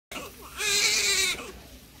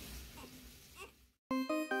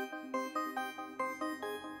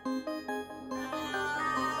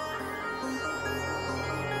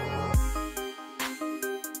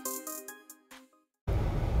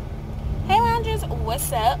guys,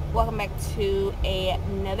 what's up? Welcome back to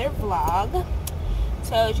another vlog.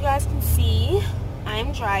 So as you guys can see,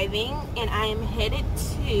 I'm driving and I am headed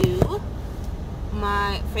to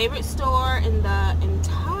my favorite store in the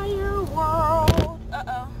entire world.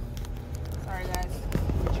 Sorry guys,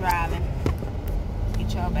 I'm driving.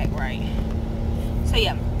 Get y'all back right. So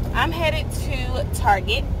yeah, I'm headed to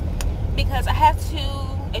Target because I have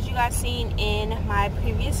to. As you guys seen in my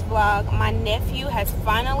previous vlog, my nephew has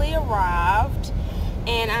finally arrived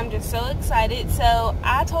and I'm just so excited. So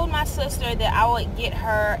I told my sister that I would get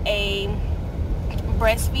her a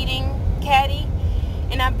breastfeeding caddy,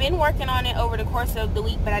 and I've been working on it over the course of the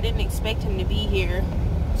week, but I didn't expect him to be here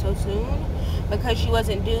so soon because she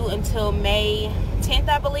wasn't due until May 10th,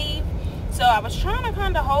 I believe. So I was trying to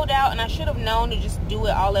kind of hold out, and I should have known to just do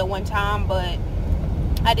it all at one time, but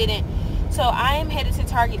I didn't. So I am headed to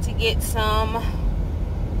Target to get some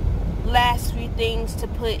last few things to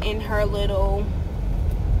put in her little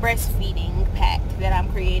breastfeeding pack that I'm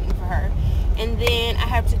creating for her. And then I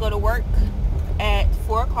have to go to work at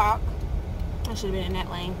 4 o'clock. I should have been in that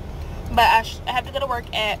lane. But I have to go to work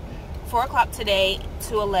at 4 o'clock today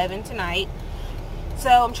to 11 tonight. So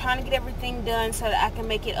I'm trying to get everything done so that I can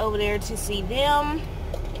make it over there to see them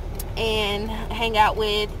and hang out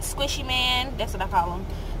with Squishy Man. That's what I call him.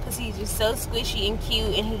 Because he's just so squishy and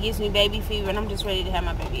cute, and he gives me baby fever, and I'm just ready to have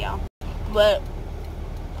my baby, y'all. But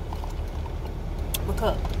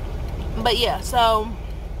yeah, so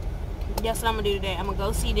that's what I'm gonna do today. I'm gonna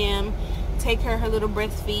go see them, take her little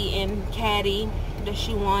breastfeeding caddy that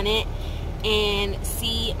she wanted, and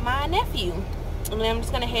see my nephew. And then I'm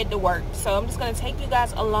just gonna head to work. So I'm just gonna take you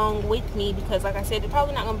guys along with me because, like I said, it's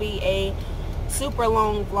probably not gonna be a super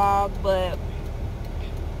long vlog, but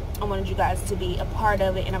I wanted you guys to be a part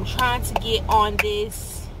of it, and I'm trying to get on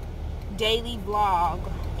this daily vlog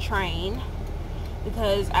train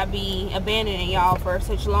because I be abandoning y'all for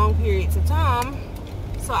such long periods of time,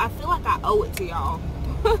 so I feel like I owe it to y'all.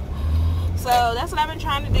 So that's what I've been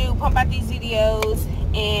trying to do, pump out these videos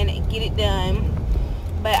and get it done.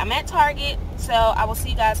 But I'm at Target, so I will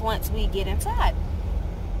see you guys once we get inside.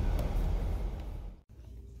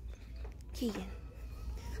 Keegan,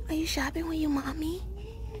 are you shopping with your mommy?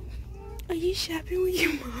 Are you shopping with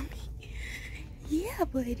your mommy? Yeah,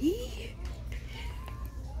 buddy.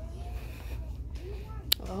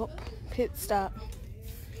 Oh, pit stop.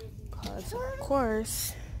 Cause of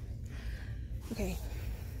course. Okay.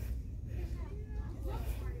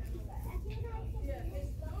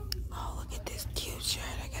 Oh, look at this cute shirt.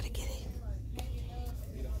 I gotta get it.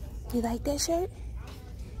 You like that shirt?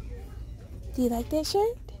 Do you like that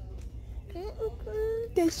shirt?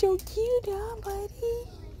 That's so cute, huh, buddy?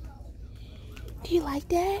 Do you like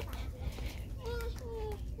that?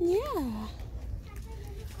 Yeah.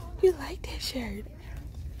 You like that shirt?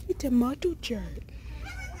 It's a motto shirt.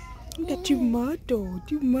 You got your motto.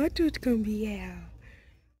 Your motto's gonna be out.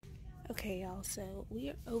 Okay, y'all. So we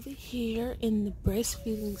are over here in the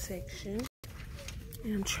breastfeeding section,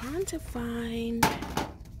 and I'm trying to find.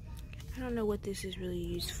 I don't know what this is really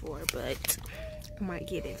used for, but I might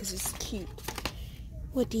get it because it's cute.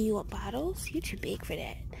 What do you want? Bottles? You're too big for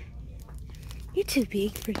that. You're too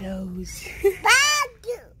big for those.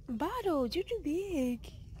 Bottles, you're too big.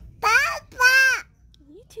 Papa!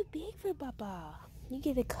 You're too big for Papa. You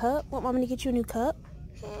get a cup? Want Mama to get you a new cup?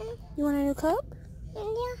 You want a new cup?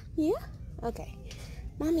 Yeah. Yeah? Okay.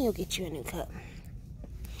 Mommy will get you a new cup.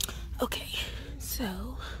 Okay,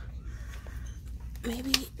 so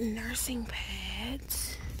maybe nursing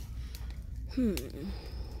pads.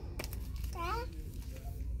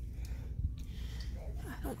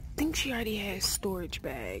 I think she already has storage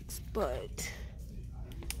bags, but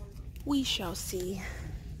we shall see.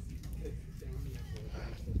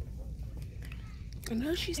 I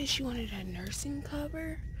know she said she wanted a nursing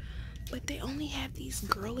cover, but they only have these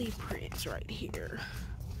girly prints right here.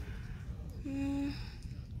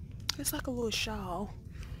 It's like a little shawl.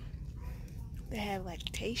 They have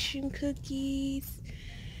lactation cookies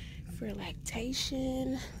for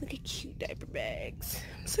lactation. Look at cute diaper bags.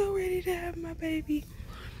 I'm so ready to have my baby.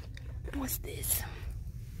 What's this?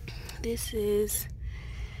 This is,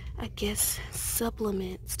 I guess,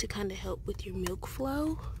 supplements to kind of help with your milk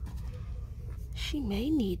flow. She may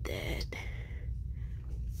need that.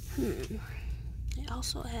 They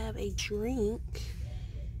also have a drink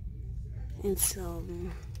and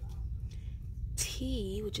some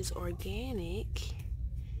tea, which is organic.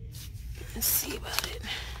 Let's see about it.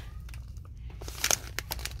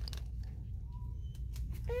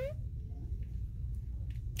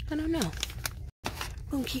 I don't know.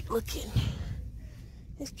 We're gonna keep looking.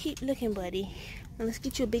 Let's keep looking, buddy. And let's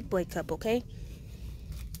get you a big boy cup, okay?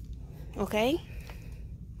 Okay?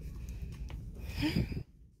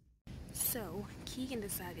 So Keegan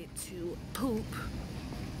decided to poop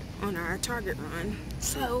on our Target run,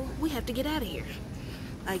 so we have to get out of here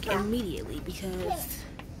like immediately because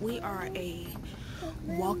we are a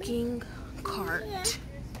walking cart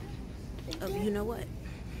of you know what.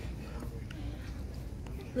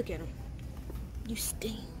 Look at him. You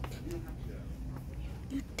stink.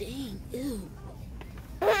 You dang. Ew.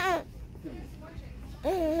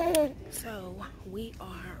 So we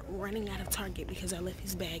are running out of Target because I left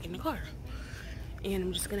his bag in the car, and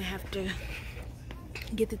I'm just gonna have to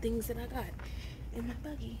get the things that I got in my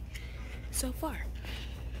buggy so far.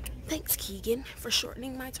 Thanks, Keegan, for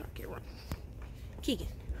shortening my Target run.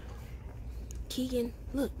 Keegan,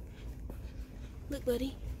 look,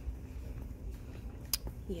 buddy.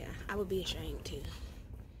 Yeah, I would be ashamed too.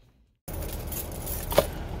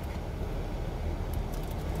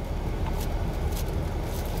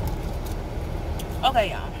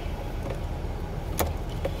 Okay, y'all.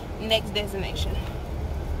 Next destination.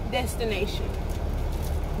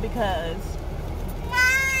 Because...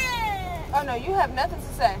 Oh, no, you have nothing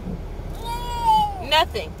to say.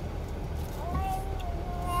 Nothing.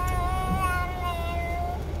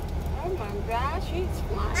 Oh, my gosh. She's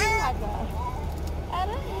flying like a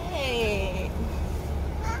head.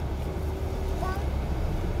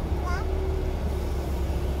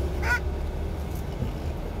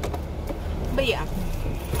 But yeah,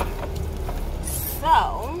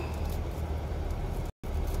 so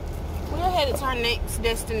we're headed to our next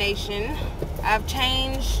destination. I've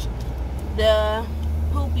changed the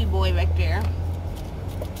poopy boy back there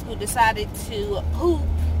who decided to poop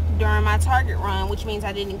during my Target run, which means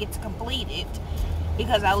I didn't get to complete it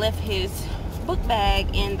because I left his book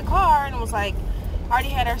bag in the car and it was like, I already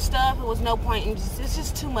had our stuff. It was no point in it's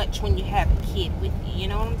just too much when you have a kid with you, you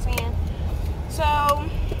know what I'm saying? So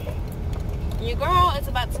your girl is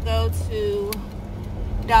about to go to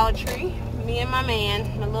Dollar Tree. Me and my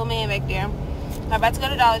man, my little man back there, are about to go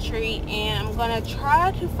to Dollar Tree, and I'm gonna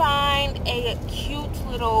try to find a cute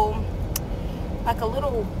little, like a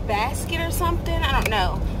little basket or something. I don't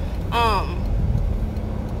know.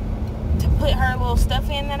 To put her little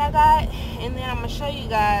stuff in that I got, and then I'm gonna show you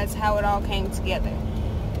guys how it all came together.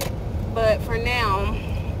 But for now,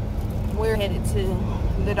 we're headed to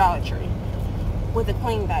the Dollar Tree with a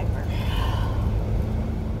clean diaper.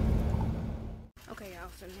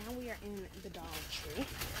 So now we are in the Dollar Tree.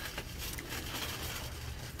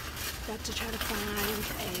 About to try to find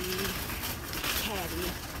a caddy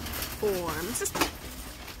for my sister.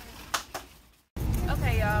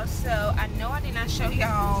 Okay, y'all. So I know I did not show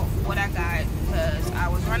y'all what I got because I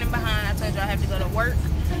was running behind. I told y'all I have to go to work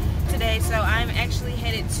today. So I'm actually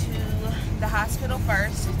headed to the hospital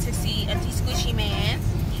first to see Auntie Squishy Man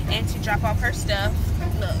and to drop off her stuff.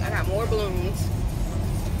 Look, I got more balloons.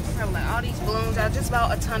 Like all these balloons. I just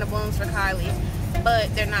bought a ton of balloons for Kylie,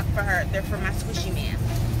 but they're not for her, they're for my Squishy Man.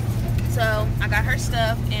 So I got her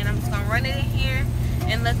stuff and I'm just gonna run it in here,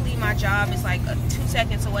 and luckily my job is like 2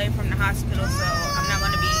 seconds away from the hospital, so I'm not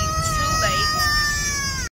gonna be too late.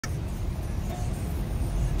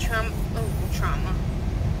 Trauma.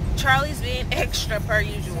 Charlie's being extra per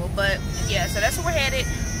usual, but yeah, so that's where we're headed,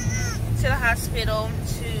 to the hospital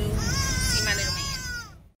to see my little man.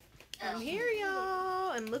 I'm here, y'all.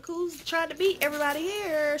 And look who's tried to beat everybody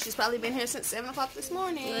here. She's probably been here since 7 o'clock this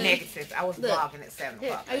morning. Negative. I was vlogging at 7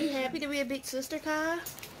 o'clock. Are you happy to be a big sister, Kai?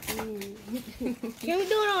 Can we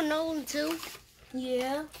do it on Nolan too?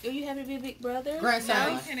 Yeah. Are you happy to be a big brother? Grandson.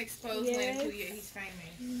 Now he can expose Nolan to you. He's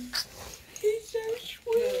famous. He's so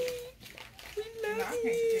sweet. We love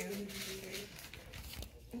him.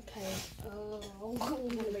 Okay. I'm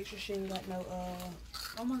gonna make sure she ain't got no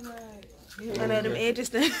Oh my God. I know them edges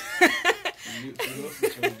then.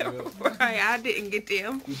 Right, I didn't get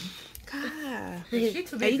them. God. She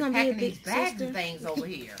too busy packing these bags and things over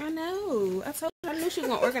here. I know. I knew she was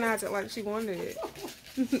gonna organize it like she wanted it.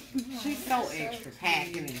 She's so extra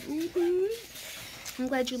packing it. I'm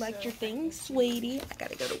glad you liked your things, sweetie. I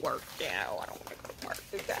gotta go to work now. I don't want to go to work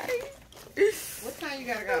today. What time you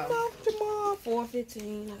gotta go? I'm off tomorrow.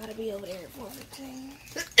 4:15. I gotta be over there at 4:15.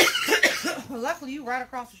 Luckily, you right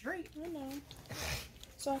across the street. I know.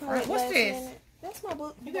 So I can What's this? minute. That's my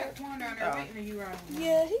book. You got one down there waiting for you, right?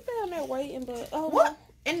 Yeah, he down there waiting, but what?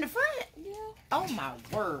 In the front? Yeah. Oh my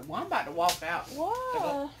word! Well, I'm about to walk out.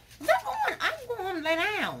 Why? I'm going to lay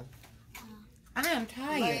down. I am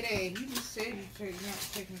tired. Lady, you just said you're not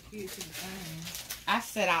taking the kids to the thing. I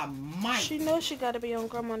said I might. She knows she got to be on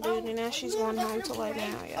grandma duty. Now she's going home to lay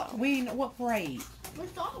down, y'all. We know what parade? We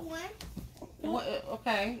saw one. What,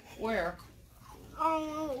 okay, where?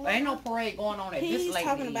 There ain't no parade going on at this He's late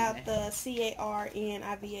talking in the about evening. the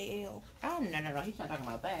CARNIVAL. Oh, no. He's not talking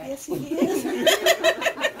about that. Yes, he is. I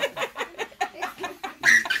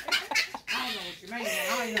don't know what you mean. I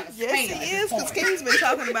don't even know how to spell Yes, he is, because King's been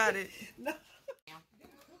talking about it.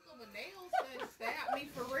 Stab me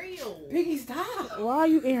for real. Piggy, stop. Why are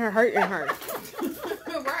you in here hurting her?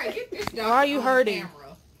 Right, get this dog Why are you on hurting?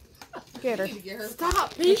 camera. Get her. You need to get her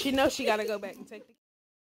Stop, And she knows she got to go back and take the